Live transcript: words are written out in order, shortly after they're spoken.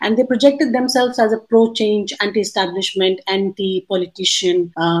and they projected themselves as a pro-change, anti-establishment,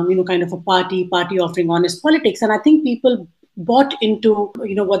 anti-politician, kind of a party offering honest politics. And I think people bought into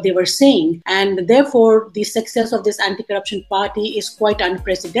what they were saying, and therefore the success of this anti-corruption party is quite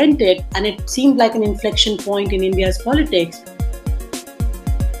unprecedented, and it seemed like an inflection point in India's politics.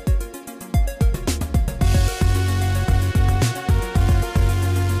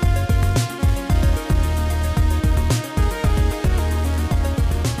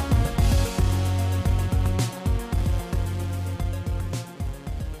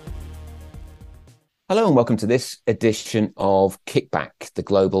 Hello and welcome to this edition of Kickback, the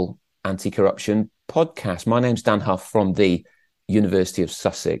Global Anti-Corruption Podcast. My name's Dan Hough from the University of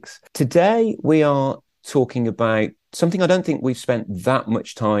Sussex. Today we are talking about something I don't think we've spent that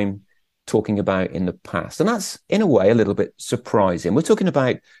much time talking about in the past, and that's in a way a little bit surprising. We're talking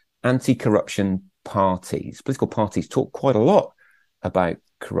about anti-corruption parties. Political parties talk quite a lot about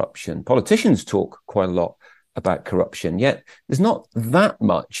corruption. Politicians talk quite a lot about corruption, yet there's not that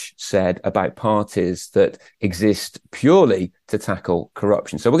much said about parties that exist purely to tackle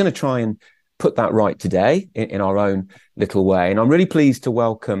corruption. So we're going to try and put that right today in our own little way. And I'm really pleased to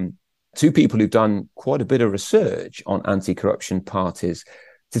welcome two people who've done quite a bit of research on anti-corruption parties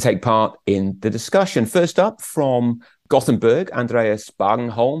to take part in the discussion. First up, from Gothenburg, Andreas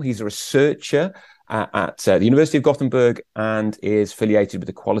Bågenholm. He's a researcher at the University of Gothenburg and is affiliated with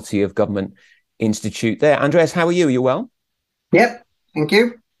the Quality of Government Institute there. Andreas, how are you? Are you well? Yep, thank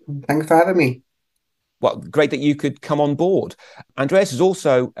you. Thanks for having me. Well, great that you could come on board. Andreas is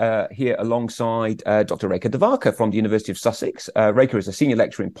also here alongside Dr. Rekha Diwakar from the University of Sussex. Rekha is a senior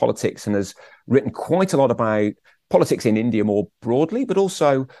lecturer in politics and has written quite a lot about politics in India more broadly, but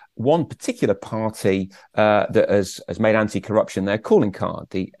also one particular party that has made anti-corruption their calling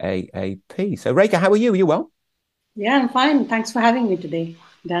card, the AAP. So, Rekha, how are you? Are you well? Yeah, I'm fine. Thanks for having me today,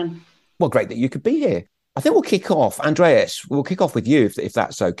 Dan. Well, great that you could be here. I think we'll kick off. Andreas, we'll kick off with you, if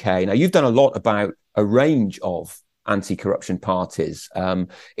that's okay. Now, you've done a lot about a range of anti-corruption parties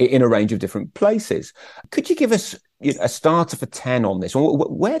in a range of different places. Could you give us a starter for 10 on this?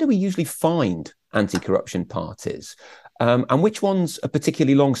 Where do we usually find anti-corruption parties? And which ones are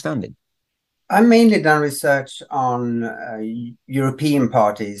particularly long-standing? I've mainly done research on European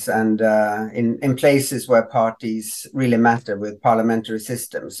parties and in places where parties really matter with parliamentary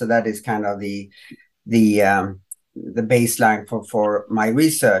systems. So that is kind of the baseline for my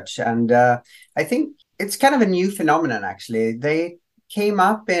research. And I think it's kind of a new phenomenon, actually. They came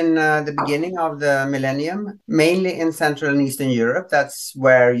up in the beginning of the millennium, mainly in Central and Eastern Europe. That's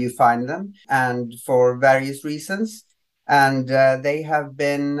where you find them, and for various reasons. And they have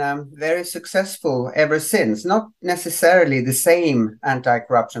been very successful ever since. Not necessarily the same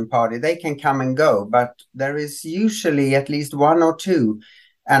anti-corruption party. They can come and go, but there is usually at least one or two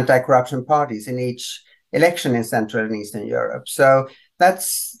anti-corruption parties in each election in Central and Eastern Europe. So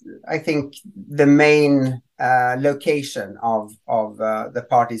that's, I think, the main location of the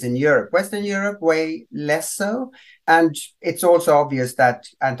parties in Europe. Western Europe, way less so. And it's also obvious that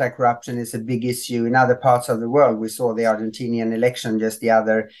anti-corruption is a big issue in other parts of the world. We saw the Argentinian election just the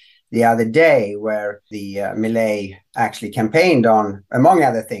other day, where the Milei actually campaigned on, among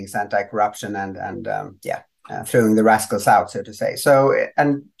other things, anti-corruption and throwing the rascals out, so to say. So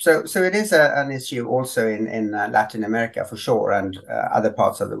it is an issue also in Latin America for sure, and other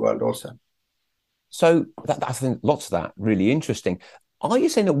parts of the world also. So I think lots of that really interesting. Are you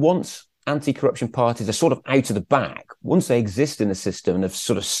saying that once anti-corruption parties are sort of out of the back, once they exist in the system and have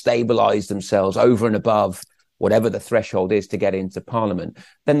sort of stabilised themselves over and above whatever the threshold is to get into Parliament,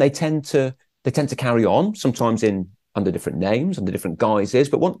 then they tend to carry on, sometimes under different names, under different guises,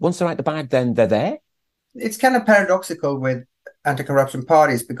 but once they're out the bag, then they're there? It's kind of paradoxical with anti-corruption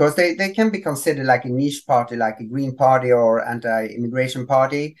parties, because they can be considered like a niche party, like a Green Party or anti-immigration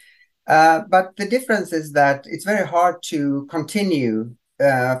party. But the difference is that it's very hard to continue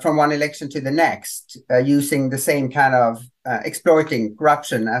from one election to the next using the same kind of exploiting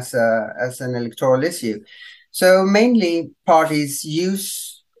corruption as an electoral issue. So mainly parties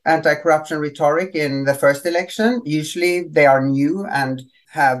use anti-corruption rhetoric in the first election. Usually they are new and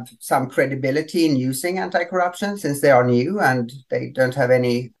have some credibility in using anti-corruption since they are new and they don't have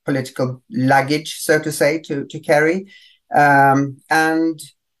any political luggage, so to say, to carry. And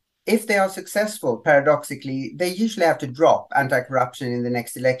if they are successful, paradoxically, they usually have to drop anti-corruption in the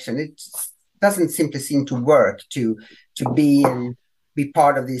next election. It doesn't simply seem to work to be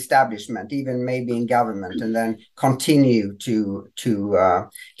part of the establishment, even maybe in government, and then continue to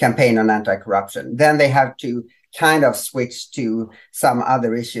campaign on anti-corruption. Then they have to kind of switch to some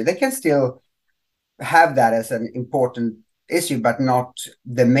other issue. They can still have that as an important issue, but not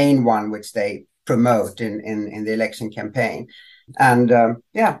the main one which they promote in the election campaign. And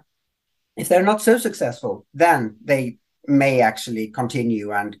if they're not so successful, then they may actually continue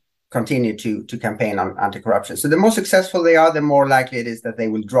to campaign on anti-corruption. So the more successful they are, the more likely it is that they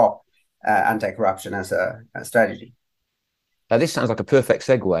will drop anti-corruption as a strategy. Now, this sounds like a perfect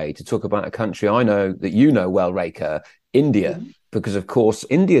segue to talk about a country I know that you know well, Rekha, India, because, of course,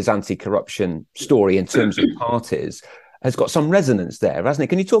 India's anti-corruption story in terms of parties has got some resonance there, hasn't it?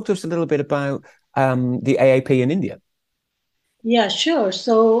 Can you talk to us a little bit about the AAP in India? Yeah, sure.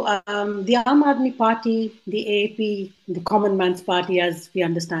 So the Aam Aadmi Party, the AAP, the Common Man's Party, as we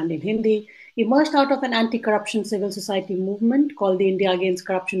understand in Hindi, emerged out of an anti-corruption civil society movement called the India Against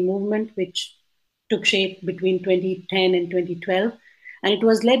Corruption Movement, which took shape between 2010 and 2012. And it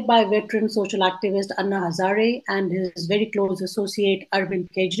was led by veteran social activist Anna Hazare and his very close associate Arvind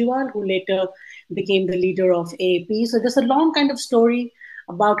Kejriwal, who later became the leader of AAP. So there's a long kind of story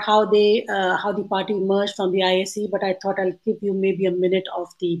about how the party emerged from the ISE, but I thought I'll give you maybe a minute of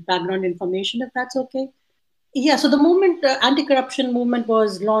the background information, if that's okay. Yeah, so the anti-corruption movement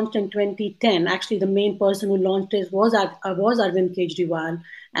was launched in 2010. Actually, the main person who launched it was Arvind Kejriwal,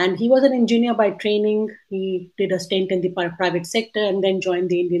 and he was an engineer by training. He did a stint in the private sector and then joined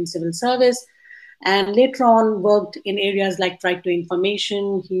the Indian Civil Service. And later on worked in areas like right to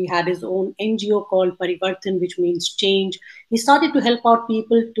information. He had his own NGO called Parivartan, which means change. He started to help out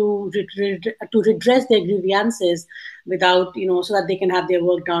people to redress their grievances without, so that they can have their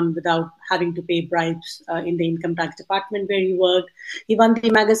work done without having to pay bribes in the income tax department where he worked. He won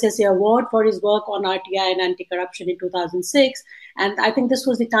the Magsaysay Award for his work on RTI and anti-corruption in 2006. And I think this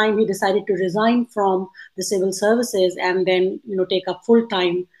was the time he decided to resign from the civil services and then, take up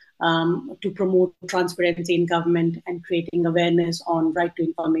full-time to promote transparency in government and creating awareness on Right to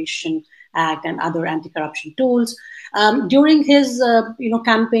Information Act and other anti-corruption tools. During his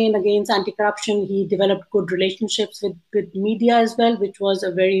campaign against anti-corruption, he developed good relationships with media as well, which was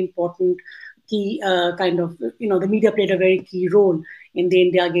a very important key the media played a very key role in the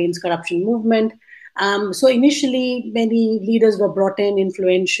India Against Corruption movement. So initially, many leaders were brought in,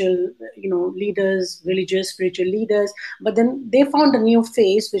 influential, leaders, religious, spiritual leaders, but then they found a new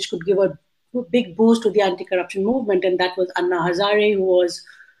face which could give a big boost to the anti-corruption movement, and that was Anna Hazare, who was,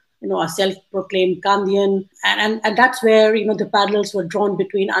 a self-proclaimed Gandhian, and that's where the parallels were drawn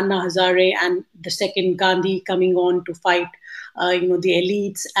between Anna Hazare and the second Gandhi coming on to fight, the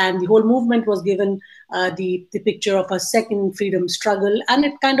elites, and the whole movement was given the picture of a second freedom struggle, and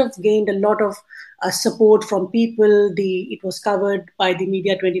it kind of gained a lot of support from people. It was covered by the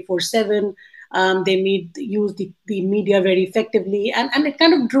media 24/7. They used the media very effectively, and it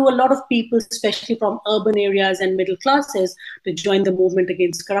kind of drew a lot of people, especially from urban areas and middle classes, to join the movement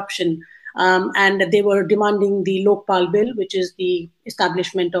against corruption. And they were demanding the Lokpal Bill, which is the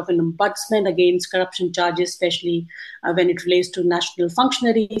establishment of an ombudsman against corruption charges, especially when it relates to national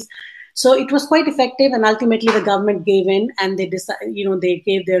functionaries. So it was quite effective, and ultimately the government gave in, and they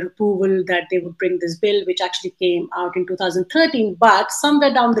gave their approval that they would bring this bill, which actually came out in 2013. But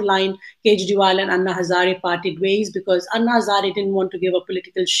somewhere down the line, Kejriwal and Anna Hazare parted ways because Anna Hazare didn't want to give a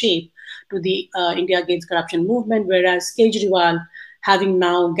political shape to the India Against Corruption movement, whereas Kejriwal, having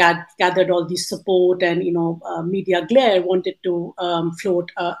now gathered all this support and media glare, wanted to float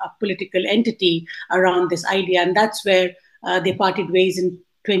a political entity around this idea, and that's where they parted ways in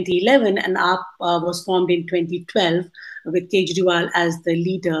 2011, and AAP was formed in 2012 with Kejriwal as the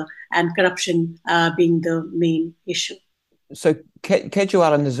leader and corruption being the main issue. So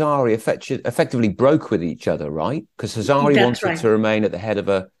Kejriwal and Hazare effectively broke with each other, right? Because Hazare wanted to remain at the head of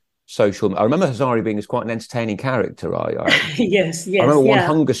a social... I remember Hazare being quite an entertaining character. Yes. I remember one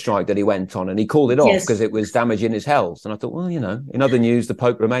hunger strike that he went on and he called it off because it was damaging his health. And I thought, well, in other news, the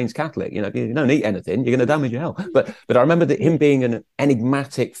Pope remains Catholic. If you don't eat anything, you're going to damage your health. But I remember him being an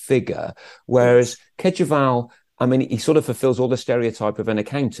enigmatic figure, whereas Kejriwal, he sort of fulfills all the stereotype of an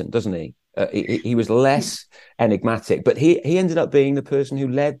accountant, doesn't he? He was less enigmatic, but he ended up being the person who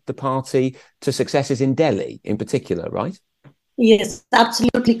led the party to successes in Delhi in particular, right? Yes,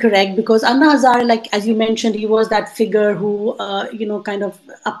 absolutely correct. Because Anna Hazare, like as you mentioned, he was that figure who, kind of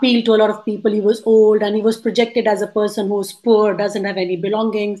appealed to a lot of people. He was old and he was projected as a person who's poor, doesn't have any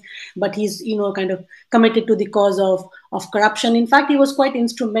belongings, but he's, kind of committed to the cause of corruption. In fact, he was quite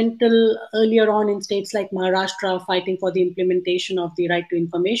instrumental earlier on in states like Maharashtra fighting for the implementation of the right to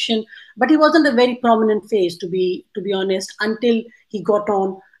information. But he wasn't a very prominent face, to be honest, until he got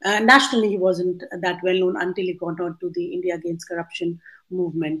on. Nationally, he wasn't that well known until he got on to the India Against Corruption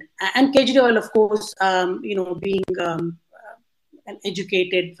movement. And Kejriwal, of course, being an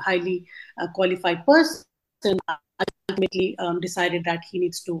educated, highly qualified person, ultimately decided that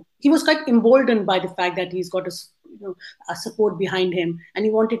he was quite emboldened by the fact that he's got a support behind him, and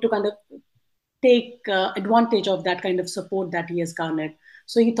he wanted to kind of take advantage of that kind of support that he has garnered.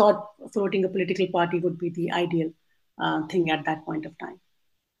 So he thought floating a political party would be the ideal thing at that point of time.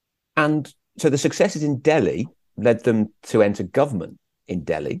 And so the successes in Delhi led them to enter government in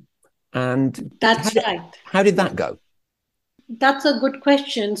Delhi. And that's right. How did that go? That's a good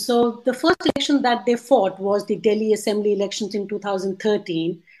question. So the first election that they fought was the Delhi Assembly elections in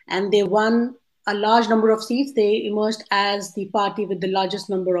 2013, and they won a large number of seats. They emerged as the party with the largest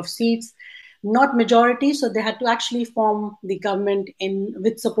number of seats, not majority. So they had to actually form the government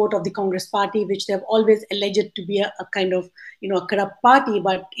with support of the Congress party, which they've always alleged to be a kind of, a corrupt party.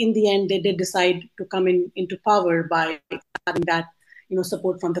 But in the end, they did decide to come into power by having that,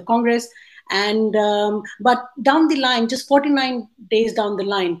 support from the Congress. And but down the line, just 49 days down the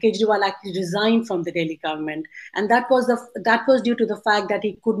line, Kejriwal actually resigned from the Delhi government, and that was due to the fact that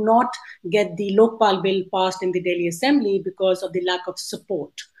he could not get the Lokpal bill passed in the Delhi Assembly because of the lack of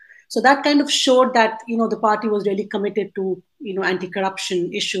support. So that kind of showed that the party was really committed to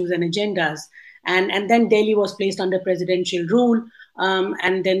anti-corruption issues and agendas, and then Delhi was placed under presidential rule,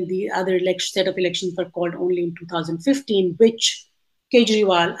 and then the other set of elections were called only in 2015, which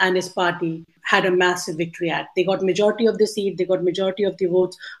Kejriwal and his party had a massive victory at. They got majority of the seat, they got majority of the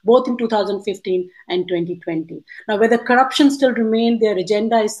votes, both in 2015 and 2020. Now, whether corruption still remained, their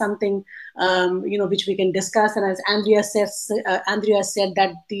agenda is something, which we can discuss. And as Andrea said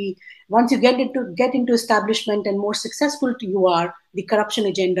that once you get into establishment and more successful you are, the corruption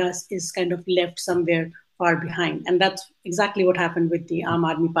agenda is kind of left somewhere far behind. And that's exactly what happened with the Aam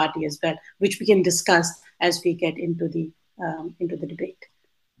Aadmi Party as well, which we can discuss as we get into the debate.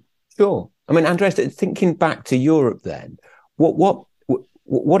 Sure. I mean, Andreas, thinking back to Europe then,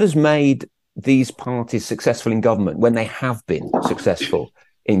 what has made these parties successful in government when they have been successful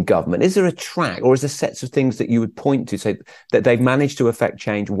in government? Is there a track, or is there sets of things that you would point to, say that they've managed to affect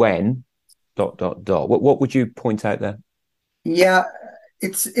change when ... What would you point out there? Yeah,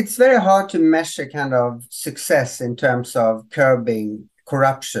 it's very hard to measure kind of success in terms of curbing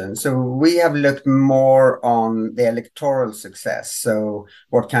corruption. So we have looked more on the electoral success. So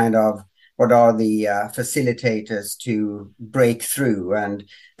what are the facilitators to break through? And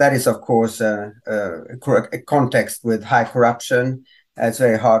that is, of course, a context with high corruption. It's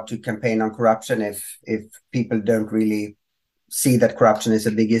very hard to campaign on corruption if people don't really see that corruption is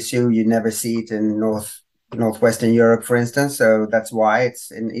a big issue. You never see it in Northwestern Europe, for instance. So that's why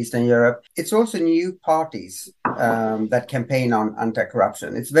it's in Eastern Europe. It's also new parties that campaign on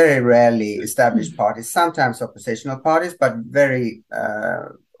anti-corruption. It's very rarely established parties, sometimes oppositional parties, but very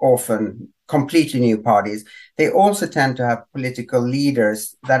often completely new parties. They also tend to have political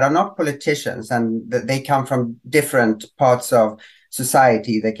leaders that are not politicians, and they come from different parts of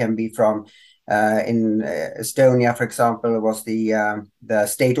society. They can be from in Estonia, for example, it was the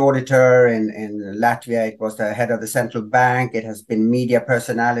state auditor. In Latvia, it was the head of the central bank. It has been media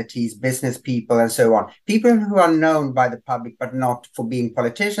personalities, business people, and so on. People who are known by the public, but not for being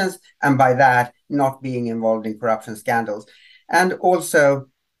politicians, and by that, not being involved in corruption scandals. And also,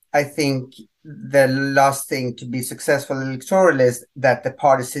 I think the last thing to be successful electorally is that the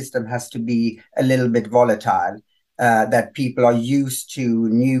party system has to be a little bit volatile. That people are used to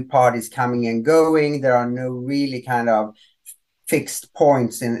new parties coming and going. There are no really kind of fixed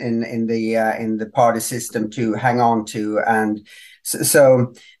points in the party system to hang on to. And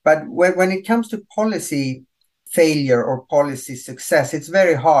so but when it comes to policy failure or policy success, it's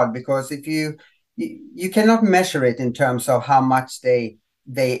very hard, because if you cannot measure it in terms of how much they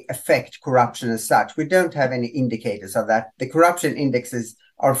affect corruption as such. We don't have any indicators of that. The corruption indexes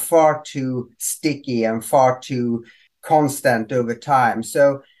are far too sticky and far too constant over time.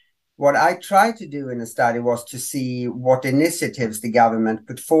 So what I tried to do in the study was to see what initiatives the government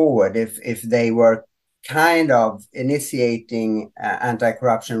put forward, if they were kind of initiating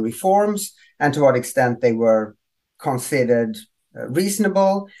anti-corruption reforms, and to what extent they were considered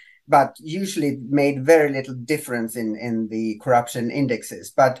reasonable, but usually made very little difference in the corruption indexes.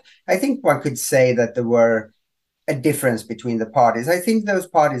 But I think one could say that there were a difference between the parties. I think those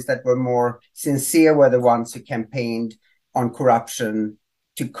parties that were more sincere were the ones who campaigned on corruption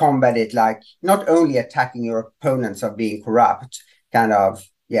to combat it, like not only attacking your opponents of being corrupt, kind of,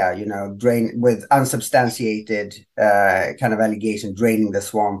 drain with unsubstantiated kind of allegation, draining the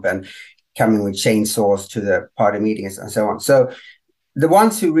swamp and coming with chainsaws to the party meetings and so on. So the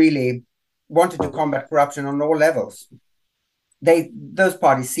ones who really wanted to combat corruption on all levels, those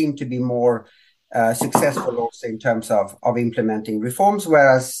parties seem to be more successful also in terms of implementing reforms,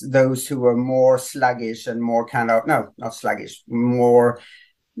 whereas those who were more sluggish and more not sluggish, more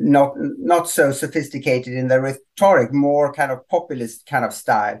not so sophisticated in their rhetoric, more kind of populist kind of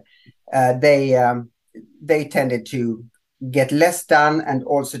style, they tended to get less done and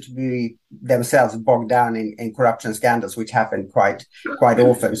also to be themselves bogged down in corruption scandals, which happened quite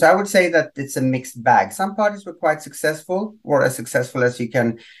often. So I would say that it's a mixed bag. Some parties were quite successful, or as successful as you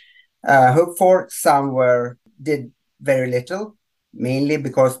can hope for. Some did very little, mainly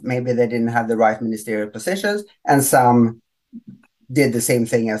because maybe they didn't have the right ministerial positions, and some did the same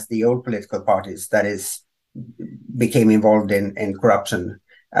thing as the old political parties, that is, became involved in corruption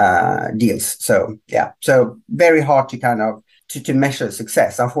deals. So very hard to kind of to measure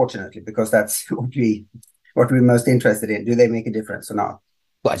success, unfortunately, because that's what we're most interested in. Do they make a difference or not?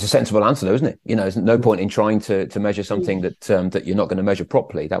 Well, it's a sensible answer, though, isn't it? There's no point in trying to measure something that you're not going to measure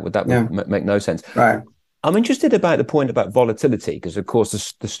properly. That would make no sense. Right. I'm interested about the point about volatility, because, of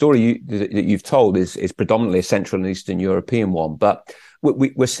course, the story that you've told is predominantly a Central and Eastern European one, but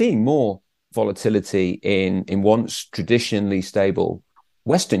we're seeing more volatility in once traditionally stable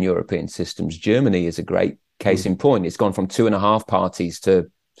Western European systems. Germany is a great case in point. It's gone from 2.5 parties to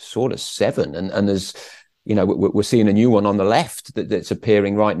sort of 7, and there's, we're seeing a new one on the left that's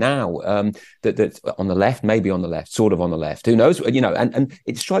appearing right now. That's on the left, maybe on the left, sort of on the left. Who knows? And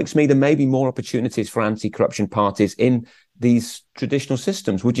it strikes me there may be more opportunities for anti-corruption parties in these traditional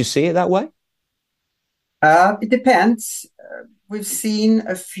systems. Would you see it that way? It depends. We've seen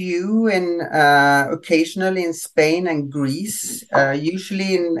a few occasionally in Spain and Greece,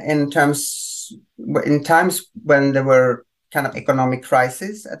 usually in times when there were kind of economic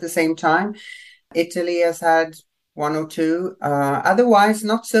crisis at the same time. Italy has had 1 or 2. Otherwise,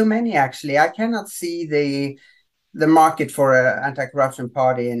 not so many, actually. I cannot see the market for an anti-corruption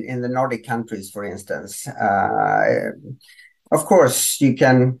party in the Nordic countries, for instance. Of course, you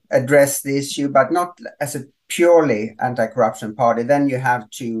can address the issue, but not as a purely anti-corruption party. Then you have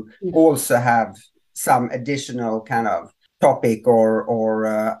to also have some additional kind of topic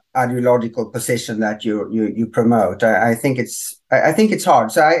or ideological position that you promote. I think it's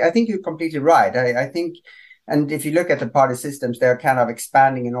hard. So I think you're completely right. I think, and if you look at the party systems, they're kind of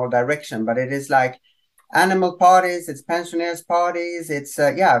expanding in all directions. But it is like animal parties, it's pensioners parties, it's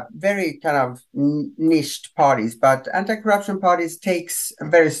very kind of niched parties. But anti-corruption parties takes a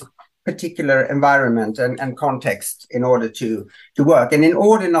very particular environment and context in order to work, and in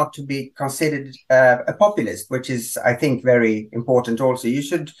order not to be considered a populist, which is, I think, very important also. You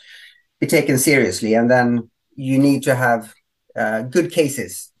should be taken seriously, and then you need to have good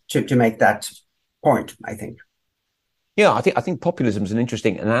cases to make that point, I think. Yeah, I think populism is an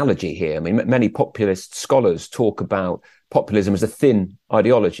interesting analogy here. I mean, many populist scholars talk about populism as a thin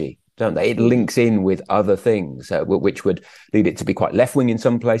ideology, don't they? It links in with other things, which would lead it to be quite left-wing in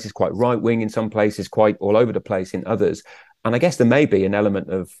some places, quite right-wing in some places, quite all over the place in others. And I guess there may be an element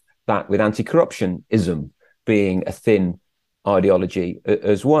of that with anti-corruptionism being a thin ideology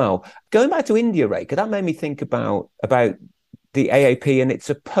as well. Going back to India, Rekha, that made me think about the AAP and its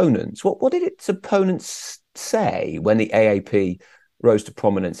opponents. What did its opponents say when the AAP rose to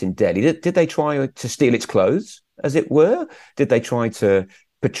prominence in Delhi? Did they try to steal its clothes, as it were? Did they try to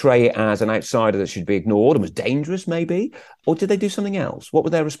portray it as an outsider that should be ignored and was dangerous, maybe? Or did they do something else? What were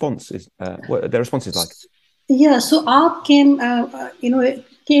their responses? What were their responses like? Yeah, so AAP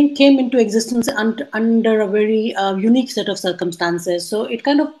came into existence under a very unique set of circumstances. So it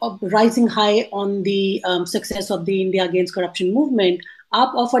kind of rising high on the success of the India Against Corruption movement.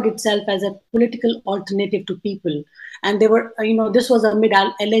 AAP offered itself as a political alternative to people. And they were, this was amid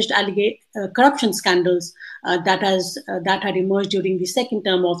alleged corruption scandals that had emerged during the second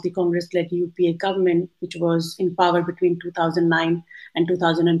term of the Congress-led UPA government, which was in power between 2009 and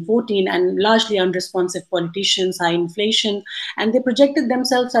 2014, and largely unresponsive politicians, high inflation. And they projected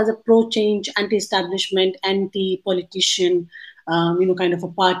themselves as a pro-change, anti-establishment, anti-politician, kind of a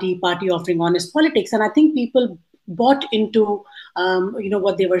party offering honest politics. And I think people bought into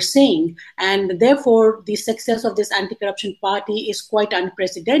what they were saying, and therefore the success of this anti-corruption party is quite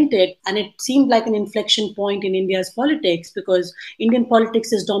unprecedented. And it seemed like an inflection point in India's politics, because Indian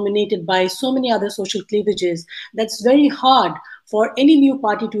politics is dominated by so many other social cleavages that's very hard for any new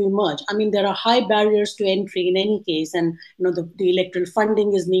party to emerge. I mean, there are high barriers to entry in any case, and the electoral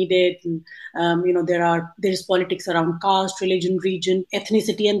funding is needed. And, there is politics around caste, religion, region,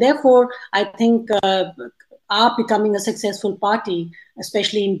 ethnicity, and therefore I think AAP becoming a successful party,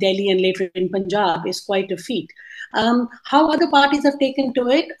 especially in Delhi and later in Punjab, is quite a feat. How other parties have taken to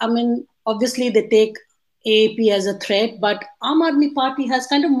it? I mean, obviously they take AAP as a threat, but Aam Aadmi Party has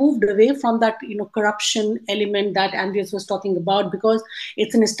kind of moved away from that, corruption element that Andreas was talking about, because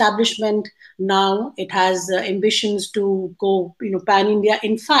it's an establishment now. It has ambitions to go, pan India.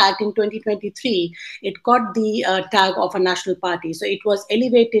 In fact, in 2023, it got the tag of a national party. So it was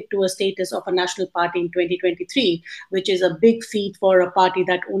elevated to a status of a national party in 2023, which is a big feat for a party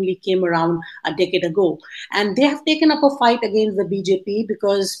that only came around a decade ago. And they have taken up a fight against the BJP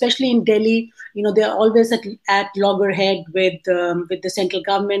because, especially in Delhi, they're always at loggerhead with the central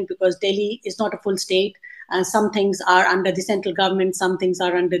government, because Delhi is not a full state. Some things are under the central government, some things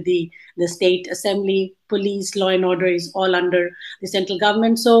are under the state assembly. Police, law and order is all under the central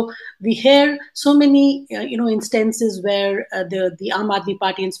government. So we hear so many, instances where the Aam Aadmi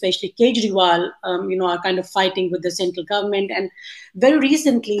Party, and especially Kejriwal, are kind of fighting with the central government. And very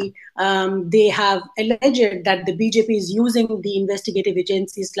recently, they have alleged that the BJP is using the investigative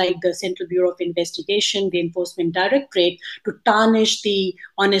agencies like the Central Bureau of Investigation, the Enforcement Directorate, to tarnish the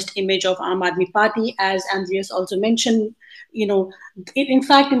honest image of Aam Aadmi Party. As Andreas also mentioned, in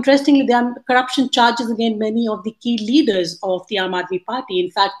fact, interestingly, there are corruption charges against many of the key leaders of the Aam Aadmi Party. In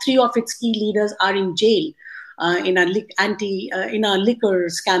fact, 3 of its key leaders are in jail in a liquor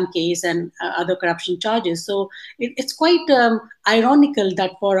scam case and other corruption charges. So it's quite ironical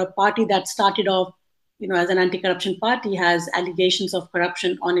that for a party that started off, as an anti-corruption party, has allegations of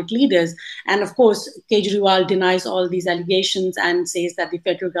corruption on its leaders. And of course, Kejriwal denies all these allegations and says that the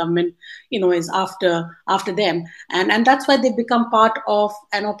federal government, is after them. And that's why they've become part of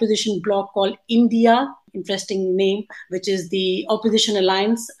an opposition bloc called India, interesting name, which is the opposition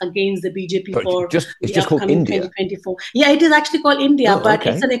alliance against the BJP it's just called India. 2024. Yeah, it is actually called India, but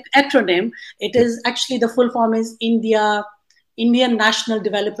okay. It's an acronym. It is actually, the full form is Indian National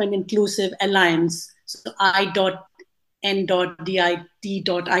Development Inclusive Alliance. So I.N.DIT.I.A.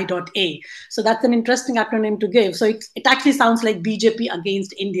 So that's an interesting acronym to give. So it actually sounds like BJP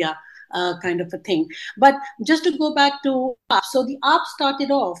against India. Kind of a thing. But just to go back to AAP, so the AAP started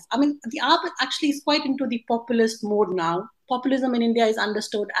off, the AAP actually is quite into the populist mode now. Populism in India is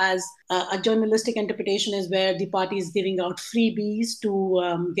understood as a journalistic interpretation is where the party is giving out freebies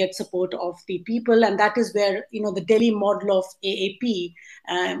to get support of the people. And that is where, the Delhi model of AAP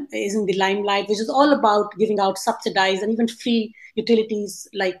is in the limelight, which is all about giving out subsidized and even free utilities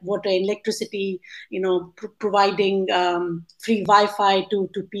like water and electricity, providing free Wi-Fi to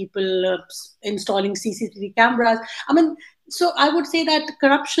people, installing CCTV cameras. So I would say that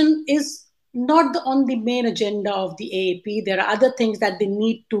corruption is not on the main agenda of the AAP. There are other things that they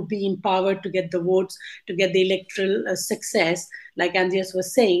need to be empowered to get the votes, to get the electoral success, like Andreas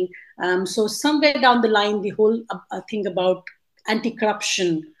was saying. So somewhere down the line, the whole thing about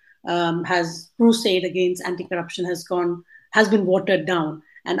anti-corruption crusade against anti-corruption has been watered down,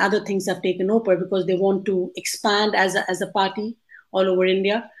 and other things have taken over because they want to expand as a party all over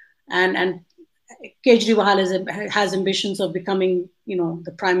India. And Kejriwal has ambitions of becoming,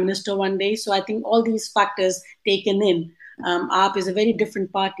 the prime minister one day. So I think all these factors taken in, AAP is a very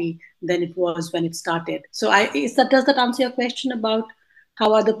different party than it was when it started. So does that answer your question about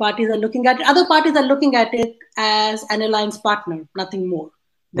how other parties are looking at it? Other parties are looking at it as an alliance partner, nothing more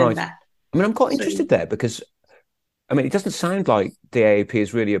than that. I'm quite interested there because, it doesn't sound like the AAP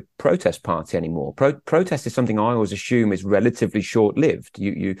is really a protest party anymore. Protest is something I always assume is relatively short-lived.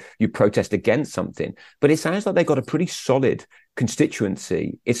 You protest against something, but it sounds like they've got a pretty solid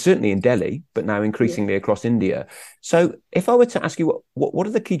constituency. It's certainly in Delhi, but now increasingly across India. So if I were to ask you, what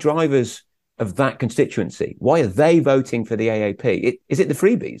are the key drivers of that constituency? Why are they voting for the AAP? Is it the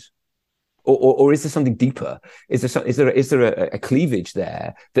freebies? Or is there something deeper? Is there a cleavage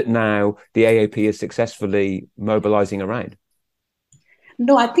there that now the AAP is successfully mobilizing around?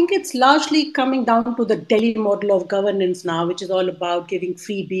 No, I think it's largely coming down to the Delhi model of governance now, which is all about giving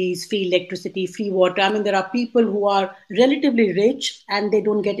freebies, free electricity, free water. There are people who are relatively rich and they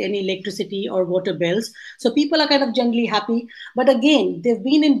don't get any electricity or water bills. So people are kind of generally happy. But again, they've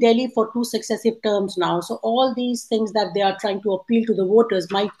been in Delhi for 2 successive terms now. So all these things that they are trying to appeal to the voters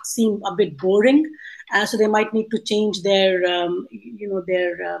might seem a bit boring. So they might need to change their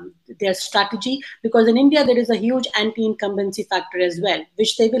strategy, because in India there is a huge anti-incumbency factor as well,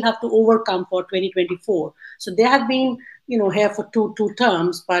 which they will have to overcome for 2024. So they have been, here for two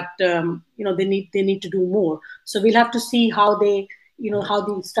terms, but they need to do more. So we'll have to see how the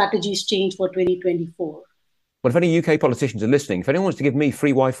strategies change for 2024. Well, if any UK politicians are listening, if anyone wants to give me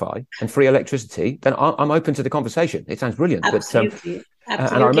free Wi-Fi and free electricity, then I'm open to the conversation. It sounds brilliant. Absolutely.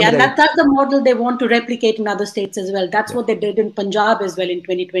 Absolutely. And that's the model they want to replicate in other states as well. That's what they did in Punjab as well in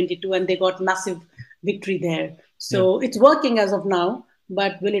 2022, and they got massive victory there. So it's working as of now,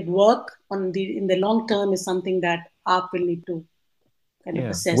 but will it work in the long term is something that AAP will need to kind of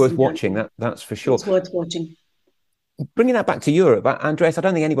assess. Worth watching, that's for sure. It's worth watching. Bringing that back to Europe, Andreas, I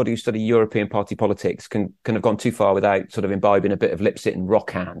don't think anybody who studied European party politics can have gone too far without sort of imbibing a bit of Lipset and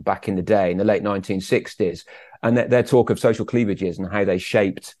Rockham back in the day, in the late 1960s, and their talk of social cleavages and how they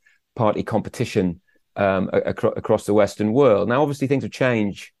shaped party competition across the Western world. Now, obviously, things have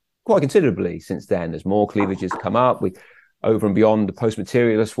changed quite considerably since then. There's more cleavages come up, over and beyond the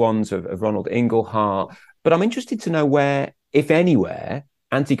post-materialist ones of Ronald Inglehart. But I'm interested to know where, if anywhere,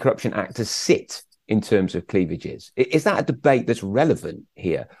 anti-corruption actors sit in terms of cleavages. Is that a debate that's relevant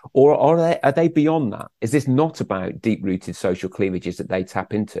here? Or are they beyond that? Is this not about deep-rooted social cleavages that they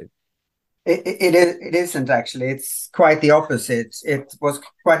tap into? It isn't, actually. It's quite the opposite. It was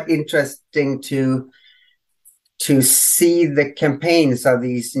quite interesting to see the campaigns of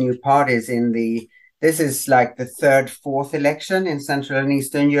these new parties this is like the third, fourth election in Central and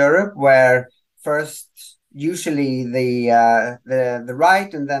Eastern Europe, where first usually the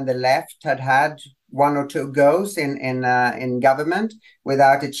right and then the left had one or two goes in government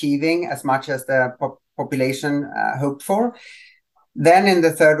without achieving as much as the population hoped for. Then in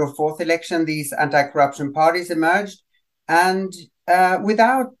the third or fourth election, these anti-corruption parties emerged, and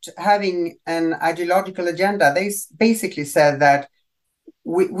without having an ideological agenda, they basically said that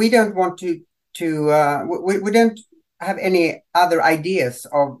we don't want we don't have any other ideas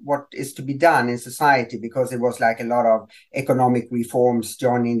of what is to be done in society, because it was like a lot of economic reforms,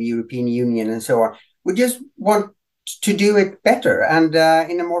 joining the European Union and so on. We just want to do it better and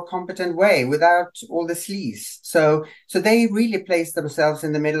in a more competent way without all the sleaze. So they really placed themselves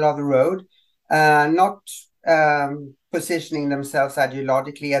in the middle of the road, not positioning themselves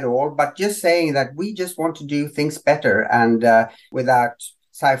ideologically at all, but just saying that we just want to do things better and without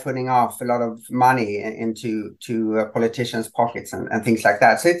siphoning off a lot of money into politicians' pockets and things like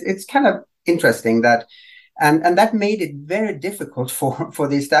that. So it's kind of interesting that, and that made it very difficult for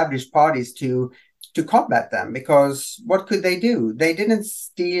the established parties to combat them, because what could they do? They didn't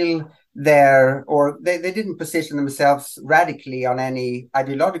steal they didn't position themselves radically on any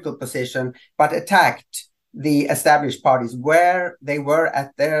ideological position, but attacked the established parties where they were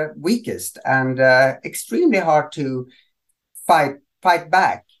at their weakest, and extremely hard to fight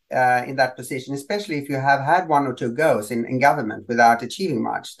back in that position, especially if you have had one or two goes in government without achieving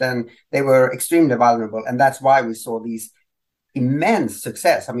much. Then they were extremely vulnerable, and that's why we saw these immense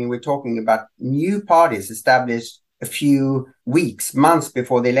success. I mean, we're talking about new parties established a few weeks, months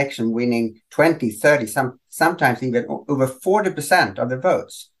before the election, winning 20, 30, sometimes even over 40% of the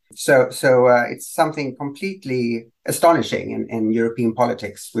votes. So it's something completely astonishing in European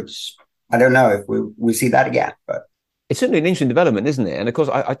politics, which I don't know if we see that again, but it's certainly an interesting development, isn't it? And of course,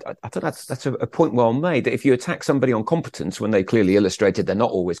 I think that's a point well made, that if you attack somebody on competence when they clearly illustrated they're not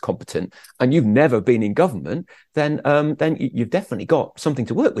always competent, and you've never been in government, then you've definitely got something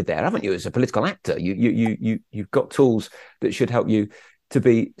to work with there, haven't you? As a political actor, you've got tools that should help you to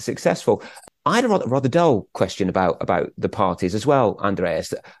be successful. I had a rather dull question about the parties as well,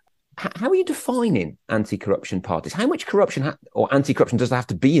 Andreas. How are you defining anti-corruption parties? How much corruption or anti-corruption does there have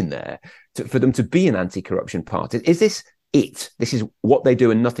to be in there for them to be an anti-corruption party? Is this it? This is what they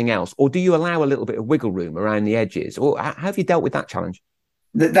do and nothing else? Or do you allow a little bit of wiggle room around the edges? Or how have you dealt with that challenge?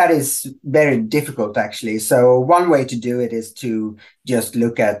 That is very difficult, actually. So one way to do it is to just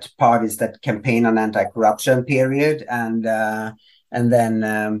look at parties that campaign on anti-corruption, period, and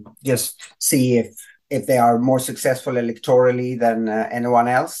then just see if they are more successful electorally than anyone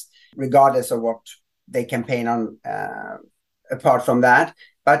else, regardless of what they campaign on apart from that.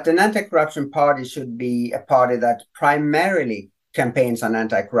 But an anti-corruption party should be a party that primarily campaigns on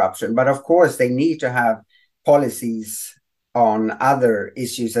anti-corruption. But of course, they need to have policies on other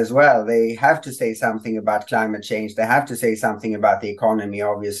issues as well. They have to say something about climate change. They have to say something about the economy,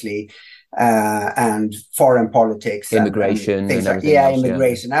 obviously, and foreign politics. Immigration and things everything else.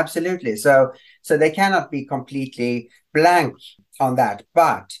 Immigration, absolutely. So they cannot be completely blank on that.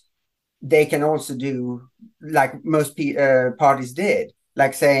 But they can also do like most parties did,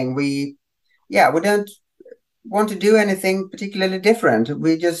 like saying we don't want to do anything particularly different.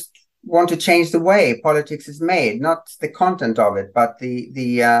 We just want to change the way politics is made, not the content of it, but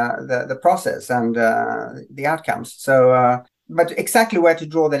the process and the outcomes. So, but exactly where to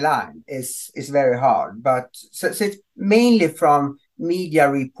draw the line is very hard. But so it's mainly from media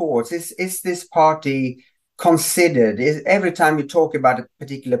reports. Is this party considered? Every time you talk about a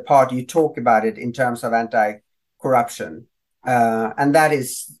particular party, you talk about it in terms of anti-corruption, and that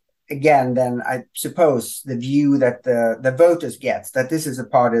is, again, then I suppose the view that the voters get, that this is a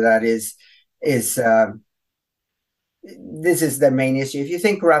party that is this is the main issue. If you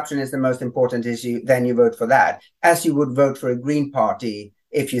think corruption is the most important issue, then you vote for that, as you would vote for a Green Party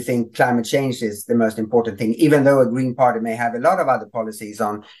if you think climate change is the most important thing, even though a Green Party may have a lot of other policies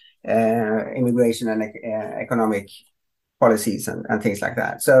on immigration and economic policies and things like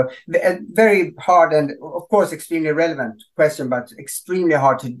that. So a very hard and, of course, extremely relevant question, but extremely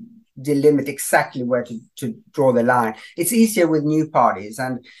hard to delimit exactly where to draw the line. It's easier with new parties.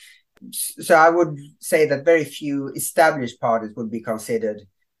 And so I would say that very few established parties would be considered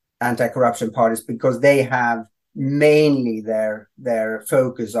anti-corruption parties, because they have mainly their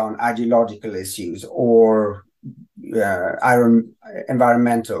focus on ideological issues or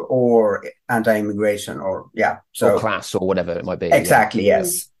environmental or anti-immigration or or class or whatever it might be. Exactly,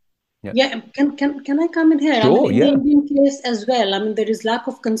 yes. Yeah, can I come in here? Sure, in the Indian case as well, there is lack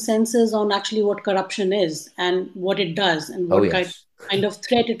of consensus on actually what corruption is and what it does and what kind of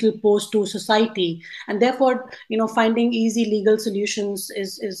threat it will pose to society. And therefore, finding easy legal solutions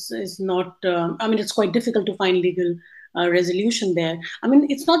is not, it's quite difficult to find legal resolution there.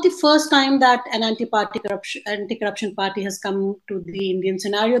 It's not the first time that an anti-corruption party has come to the Indian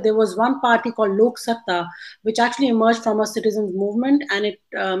scenario. There was one party called Lok Satta, which actually emerged from a citizens movement, and it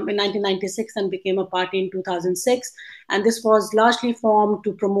in 1996 and became a party in 2006. And this was largely formed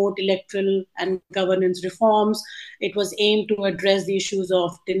to promote electoral and governance reforms. It was aimed to address the issues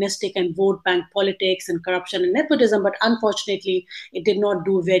of dynastic and vote bank politics and corruption and nepotism, but unfortunately, it did not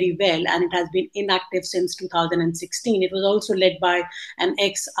do very well, and it has been inactive since 2016. It was also led by an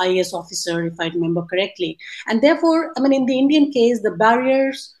ex-IAS officer, if I remember correctly. And therefore, in the Indian case, the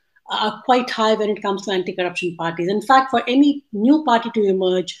barriers are quite high when it comes to anti-corruption parties. In fact, for any new party to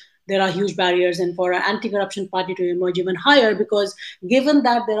emerge, there are huge barriers, and for an anti-corruption party to emerge even higher, because given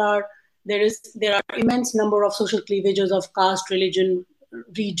that there are immense number of social cleavages of caste, religion,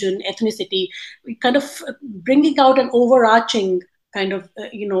 region, ethnicity, kind of bringing out an overarching kind of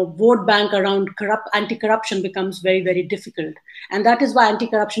vote bank around anti-corruption becomes very, very difficult. And that is why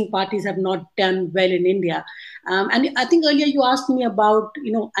anti-corruption parties have not done well in India. And I think earlier you asked me about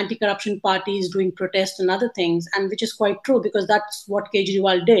anti-corruption parties doing protests and other things, and which is quite true, because that's what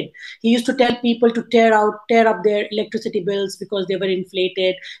Kejriwal did. He used to tell people to tear up their electricity bills because they were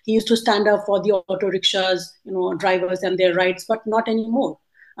inflated. He used to stand up for the auto rickshaws, drivers and their rights, but not anymore.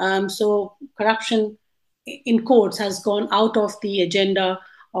 So corruption, in quotes, has gone out of the agenda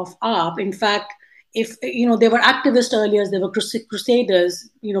of AAP. In fact, if they were activists earlier, they were crusaders,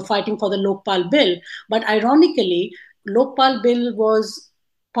 fighting for the Lokpal bill. But ironically, Lokpal bill was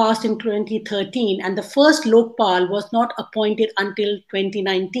passed in 2013, and the first Lokpal was not appointed until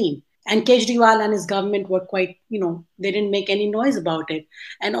 2019. And Kejriwal and his government were quite, they didn't make any noise about it.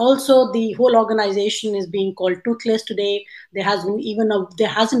 And also the whole organization is being called toothless today. There hasn't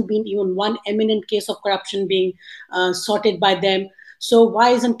been even one eminent case of corruption being sorted by them. So why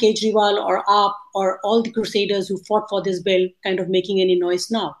isn't Kejriwal or AAP or all the crusaders who fought for this bill kind of making any noise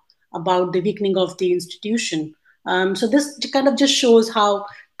now about the weakening of the institution? So this kind of just shows how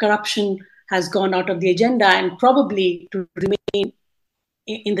corruption has gone out of the agenda, and probably to remain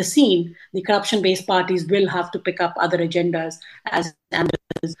in the scene, the corruption-based parties will have to pick up other agendas, as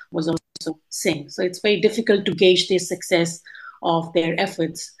Andreas was also saying. So it's very difficult to gauge the success of their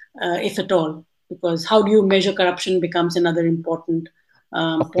efforts, if at all, because how do you measure corruption becomes another important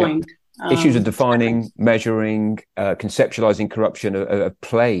point. Issues of defining, measuring, conceptualizing corruption are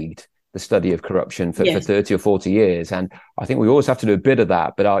plagued the study of corruption for 30 or 40 years. And I think we always have to do a bit of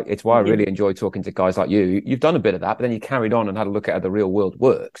that. But it's why I really enjoy talking to guys like you. You've done a bit of that, but then you carried on and had a look at how the real world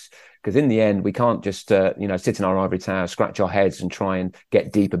works. Because in the end, we can't just, sit in our ivory tower, scratch our heads and try and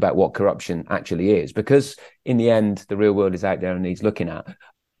get deep about what corruption actually is. Because in the end, the real world is out there and needs looking at.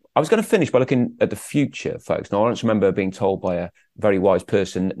 I was going to finish by looking at the future, folks. Now, I just remember being told by a very wise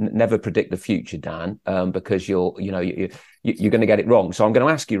person, never predict the future, Dan, because you're going to get it wrong. So I'm going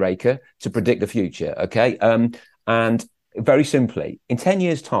to ask you, Rekha, to predict the future, okay? And very simply, in 10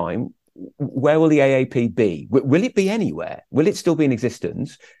 years' time, where will the AAP be? Will it be anywhere? Will it still be in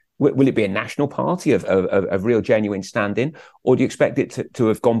existence? Will it be a national party of real genuine standing? Or do you expect it to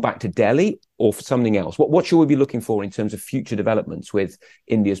have gone back to Delhi or for something else? What should we be looking for in terms of future developments with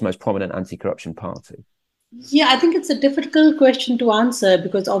India's most prominent anti-corruption party? Yeah, I think it's a difficult question to answer,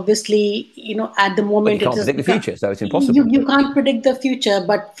 because obviously, at the moment, you can't predict the future, so it's impossible. You can't predict the future,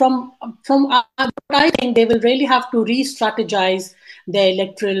 but from what I think, they will really have to re-strategize their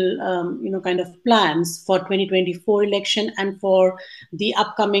electoral, kind of plans for 2024 election and for the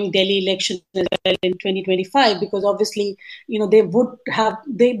upcoming Delhi election as well in 2025, because obviously, they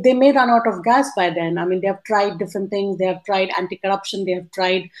may run out of gas by then. They have tried different things. They have tried anti-corruption. They have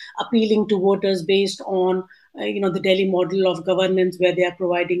tried appealing to voters based on the Delhi model of governance, where they are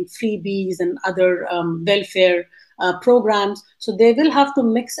providing freebies and other welfare programs. So they will have to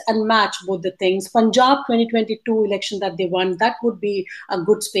mix and match both the things. Punjab 2022 election that they won, that would be a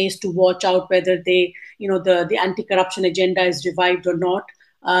good space to watch out whether they, the anti-corruption agenda is revived or not.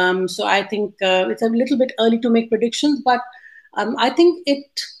 So I think it's a little bit early to make predictions, but I think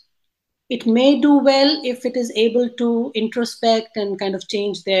it may do well if it is able to introspect and kind of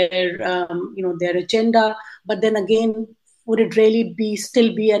change their agenda. But then again, would it really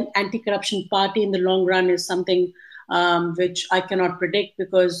still be an anti-corruption party in the long run is something which I cannot predict,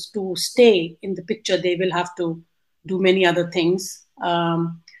 because to stay in the picture, they will have to do many other things.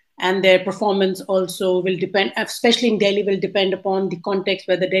 And their performance also will depend, especially in Delhi, will depend upon the context,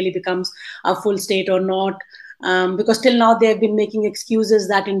 whether Delhi becomes a full state or not. Because till now they have been making excuses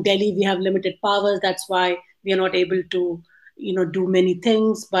that in Delhi we have limited powers. That's why we are not able to, do many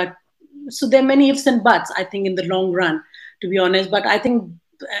things. But so there are many ifs and buts, I think, in the long run, to be honest. But I think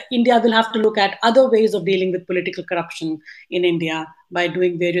India will have to look at other ways of dealing with political corruption in India by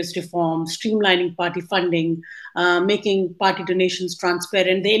doing various reforms, streamlining party funding, making party donations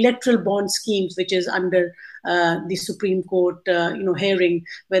transparent, the electoral bond schemes, which is under the Supreme Court, hearing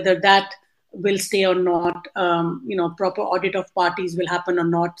whether that will stay or not, proper audit of parties will happen or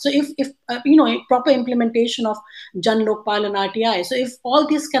not. So if proper implementation of Jan Lokpal and RTI. So if all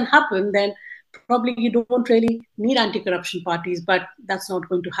this can happen, then probably you don't really need anti-corruption parties, but that's not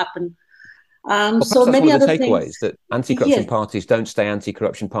going to happen. So that's many one of the other takeaways, things. that anti-corruption parties don't stay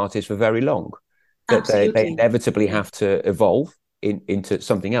anti-corruption parties for very long. That they inevitably have to evolve into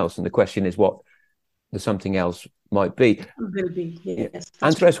something else. And the question is what the something else might be. Will be, yes.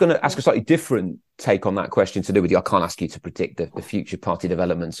 Andreas, I'm going to ask a slightly different take on that question to do with you. I can't ask you to predict the future party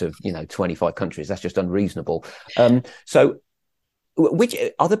developments of 25 countries. That's just unreasonable. So which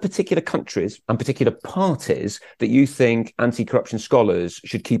are the particular countries and particular parties that you think anti-corruption scholars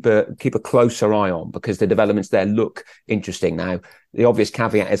should keep a closer eye on, because the developments there look interesting? Now, the obvious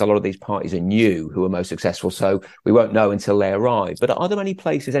caveat is a lot of these parties are new, who are most successful, so we won't know until they arrive. But are there any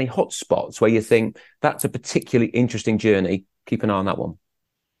places, any hotspots where you think that's a particularly interesting journey? Keep an eye on that one.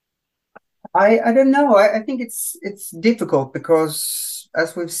 I don't know. I think it's difficult because,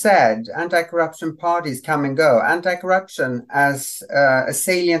 as we've said, anti-corruption parties come and go. Anti-corruption as a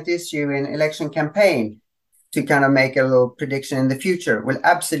salient issue in election campaign, to kind of make a little prediction in the future, will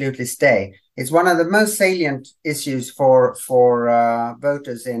absolutely stay. It's one of the most salient issues for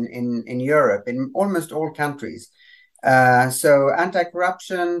voters in Europe, in almost all countries. So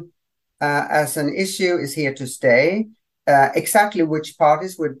anti-corruption as an issue is here to stay. Exactly which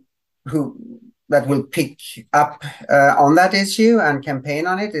parties that will pick up on that issue and campaign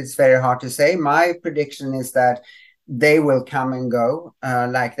on it, it's very hard to say. My prediction is that they will come and go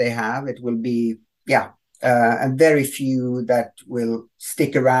like they have. It will be, and very few that will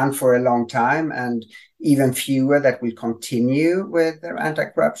stick around for a long time, and even fewer that will continue with their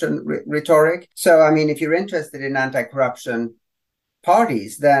anti-corruption rhetoric. So, I mean, if you're interested in anti-corruption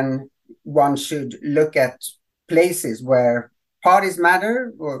parties, then one should look at places where parties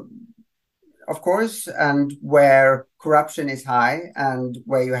matter, of course, and where corruption is high, and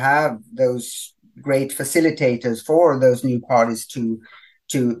where you have those great facilitators for those new parties to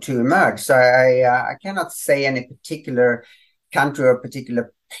emerge. So I cannot say any particular country or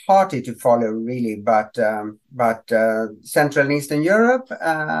particular party to follow, really, but Central and Eastern Europe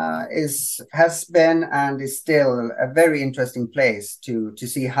has been and is still a very interesting place to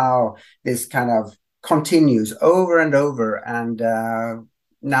see how this kind of continues over and over. And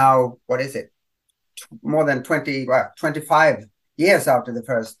now, what is it? More than 25 years after the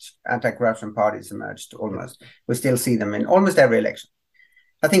first anti-corruption parties emerged, almost, we still see them in almost every election.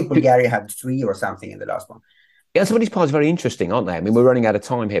 I think Bulgaria had 3 or something in the last one. Yeah, some of these parties are very interesting, aren't they? I mean, we're running out of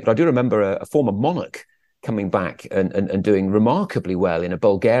time here, but I do remember a former monarch coming back and doing remarkably well in a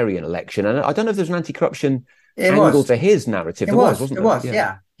Bulgarian election. And I don't know if there's an anti-corruption angle to his narrative. There wasn't there? It was,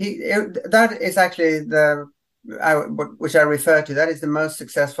 yeah. That is actually which I refer to, that is the most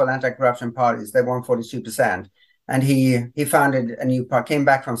successful anti-corruption parties. They won 42%. And he founded a new party, came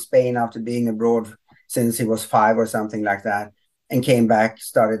back from Spain after being abroad since he was 5 or something like that, and came back,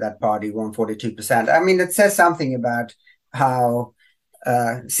 started that party, won 42%. I mean, it says something about how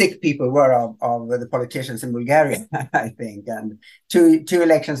sick people were of the politicians in Bulgaria, I think. And two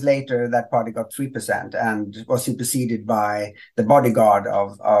elections later, that party got 3% and was superseded by the bodyguard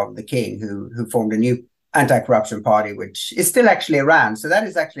of the king, who formed a new anti-corruption party, which is still actually around. So that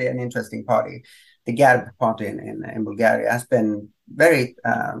is actually an interesting party. The GARB party in Bulgaria has been very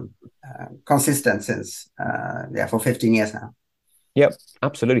consistent since for 15 years now. Yep,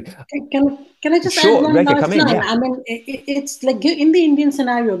 absolutely. Can I just add Sure, one Rekha, last come in. line? Yeah. I mean, it's like in the Indian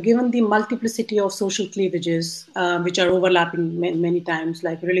scenario, given the multiplicity of social cleavages, which are overlapping many times,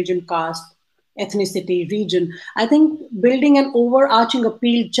 like religion, caste, ethnicity, region, I think building an overarching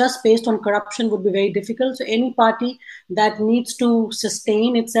appeal just based on corruption would be very difficult. So any party that needs to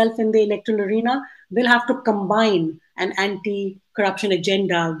sustain itself in the electoral arena will have to combine an anti-corruption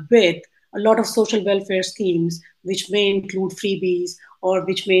agenda with a lot of social welfare schemes, which may include freebies or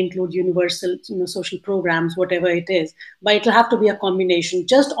which may include universal social programs, whatever it is. But it'll have to be a combination.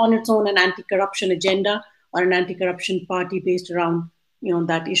 Just on its own, an anti-corruption agenda or an anti-corruption party based around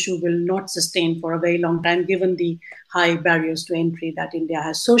that issue will not sustain for a very long time, given the high barriers to entry that India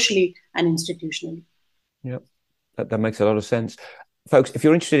has socially and institutionally. Yep, that makes a lot of sense. Folks, if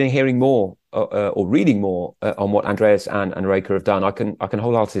you're interested in hearing more or reading more on what Andreas and Rekha have done, I can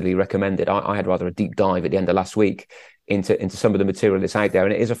wholeheartedly recommend it. I had rather a deep dive at the end of last week into some of the material that's out there,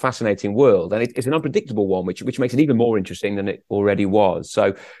 and it is a fascinating world, and it's an unpredictable one, which makes it even more interesting than it already was.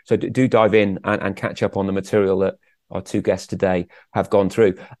 So do dive in and catch up on the material that our two guests today have gone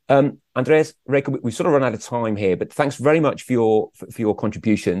through. Andreas, Rekha, we sort of run out of time here, but thanks very much for your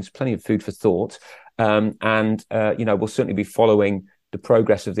contributions. Plenty of food for thought. We'll certainly be following the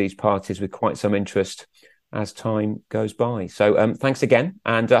progress of these parties with quite some interest as time goes by. So thanks again,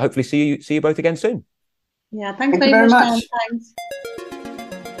 and hopefully see you both again soon. Yeah, thanks Thank you very very much, Dan. much. Thanks.